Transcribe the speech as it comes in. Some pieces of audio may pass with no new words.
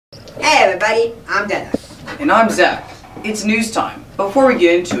Hey everybody, I'm Dennis. And I'm Zach. It's news time. Before we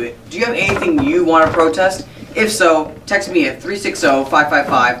get into it, do you have anything you want to protest? If so, text me at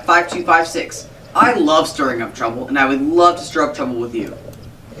 360-555-5256. I love stirring up trouble, and I would love to stir up trouble with you.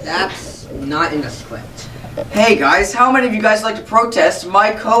 That's not in the script. Hey guys, how many of you guys like to protest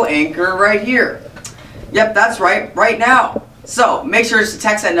my co-anchor right here? Yep, that's right now. So, make sure to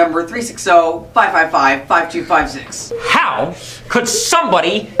text that number 360-555-5256. How could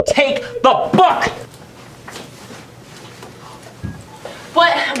somebody take the book?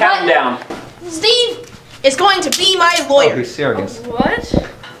 Calm down. Steve is going to be my lawyer. Oh, be serious. What?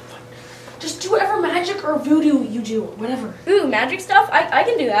 Just do whatever magic or voodoo you do, whatever. Ooh, magic stuff? I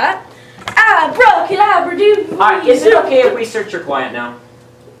can do that. Abracadabra, do. Alright, is it okay if we search your client now?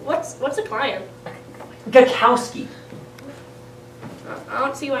 What's a client? Gakowski. I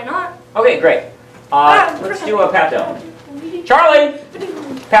don't see why not. Okay, great. Let's do a pat down. Charlie!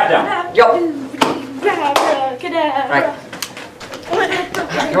 Pat down. Yup. Right.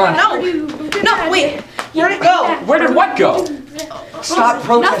 Come on. No, wait. Where'd it go? Where did what go? Stop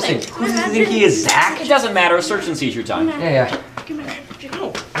protesting. Who does he think he is, Zach? It doesn't matter. Search and seizure time. Yeah.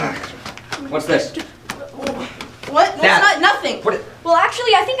 What's this? What? That's not nothing. What? Well,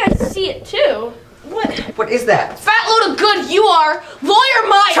 actually, I think I see it too. What is that? Fat load of good you are. Lawyer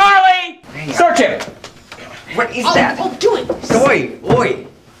Mike. Charlie! Search him! What is that? I'll do it. Oi!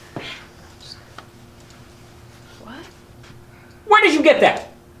 What? Where did you get that?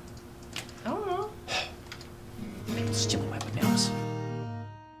 I don't know. Stealing my bananas.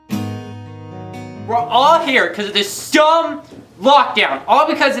 We're all here because of this dumb lockdown. All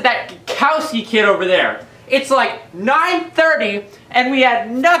because of that Gakowski kid over there. It's like 9:30 and we had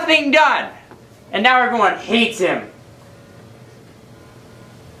nothing done. And now everyone hates him.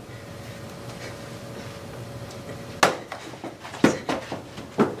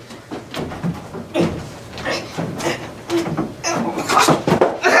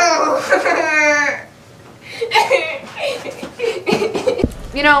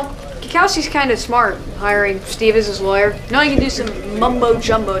 You know, Gakowski's kind of smart, hiring Steve as his lawyer. Now he can do some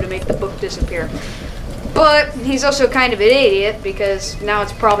mumbo-jumbo to make the book disappear. But he's also kind of an idiot, because now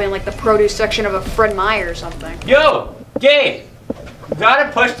it's probably in like the produce section of a Fred Meyer or something. Yo, Gabe, you gotta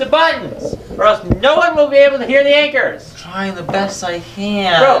push the buttons, or else no one will be able to hear the anchors. Trying the best I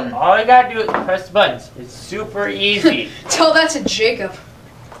can. Bro, all I gotta do is press the buttons. It's super easy. Tell that to Jacob.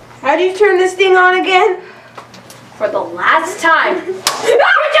 How do you turn this thing on again? For the last time. You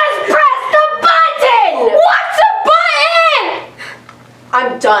just pressed the button! What's a button?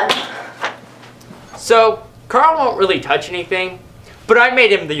 I'm done. So, Carl won't really touch anything, but I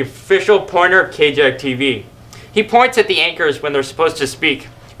made him the official pointer of KOUG-TV. He points at the anchors when they're supposed to speak.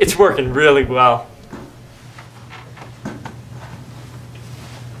 It's working really well.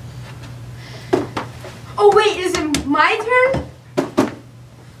 Oh wait, is it my turn?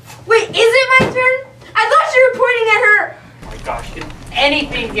 Wait, is it my turn? I thought you were pointing at her. Oh my gosh, if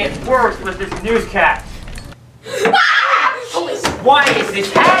anything gets worse with this newscast. Why is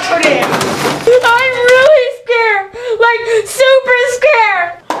this happening? I'm really scared. Like, super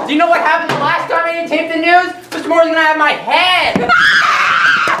scared. Do you know what happened the last time I didn't tape the news? Mr. Moore's gonna have my head. I'm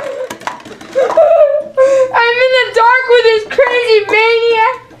in the dark with this crazy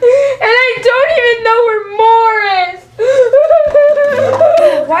maniac, and I don't even know where Moore is.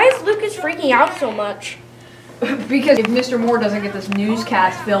 Why is Lucas freaking out so much? Because if Mr. Moore doesn't get this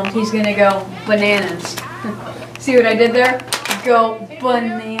newscast filmed, he's gonna go bananas. See what I did there? Go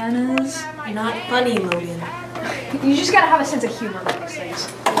bananas. Not funny, Logan. You just gotta have a sense of humor with these things.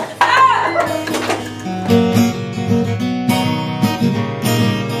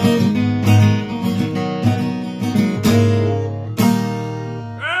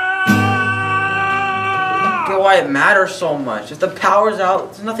 Get why it matters so much. If the power's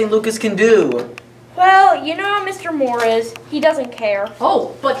out, there's nothing Lucas can do. Well, you know how Mr. Moore is. He doesn't care.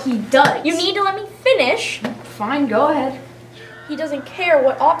 Oh, but he does. You need to let me finish. Fine, go ahead. He doesn't care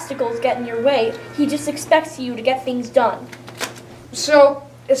what obstacles get in your way. He just expects you to get things done. So,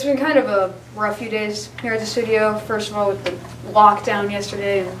 it's been kind of a rough few days here at the studio. First of all, with the lockdown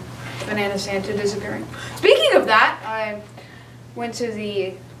yesterday and Banana Santa disappearing. Speaking of that, I went to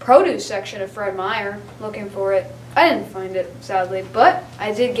the produce section of Fred Meyer looking for it. I didn't find it, sadly, but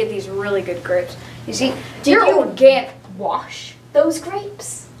I did get these really good grapes. You see, Did you organic. wash those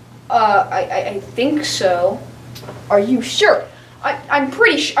grapes? I think so. Are you sure? I'm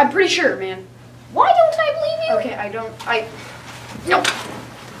pretty sure, man. Why don't I believe you? Okay, no.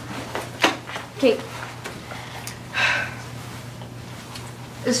 Okay.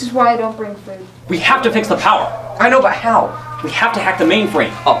 This is why I don't bring food. We have to fix the power. I know, but how? We have to hack the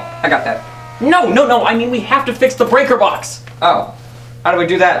mainframe. Oh, I got that. No, I mean we have to fix the breaker box. Oh, how do we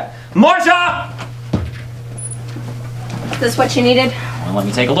do that? Marsha! Is this what you needed? Well, let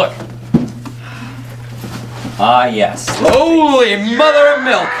me take a look. Ah, yes. Holy mother of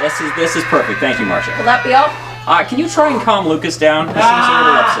milk! This is perfect. Thank you, Marsha. Will that be all? Can you try and calm Lucas down? He seems a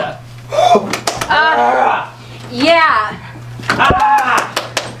little upset. Yeah.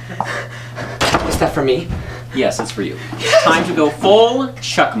 Is that for me? Yes, it's for you. It's time to go full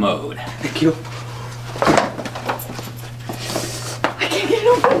Chuck mode. Thank you. I can't get it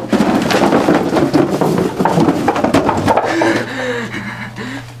open.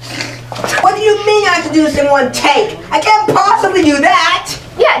 What do you mean I have to do this in one take? I can't possibly do that!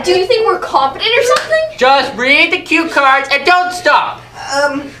 Yeah, do you think we're competent or something? Just read the cue cards and don't stop.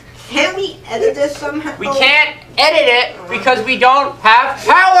 Can't we edit this somehow? We can't edit it because we don't have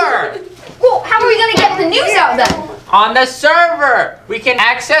power. Well, how are we gonna get the news out then? On the server, we can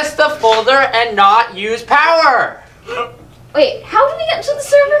access the folder and not use power. Wait, how do we get to the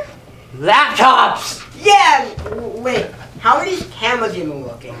server? Laptops. Yeah, wait. How are these cameras even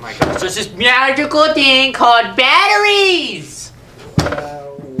working? Oh my gosh, there's this magical thing called batteries.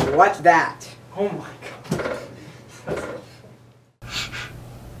 What's that? Oh my god.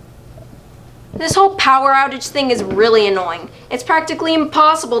 This whole power outage thing is really annoying. It's practically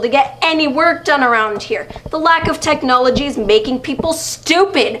impossible to get any work done around here. The lack of technology is making people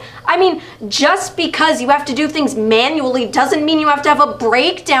stupid. I mean, just because you have to do things manually doesn't mean you have to have a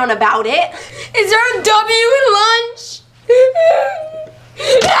breakdown about it. Is there a W in lunch?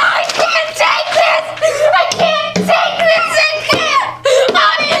 I can't take this! I can't take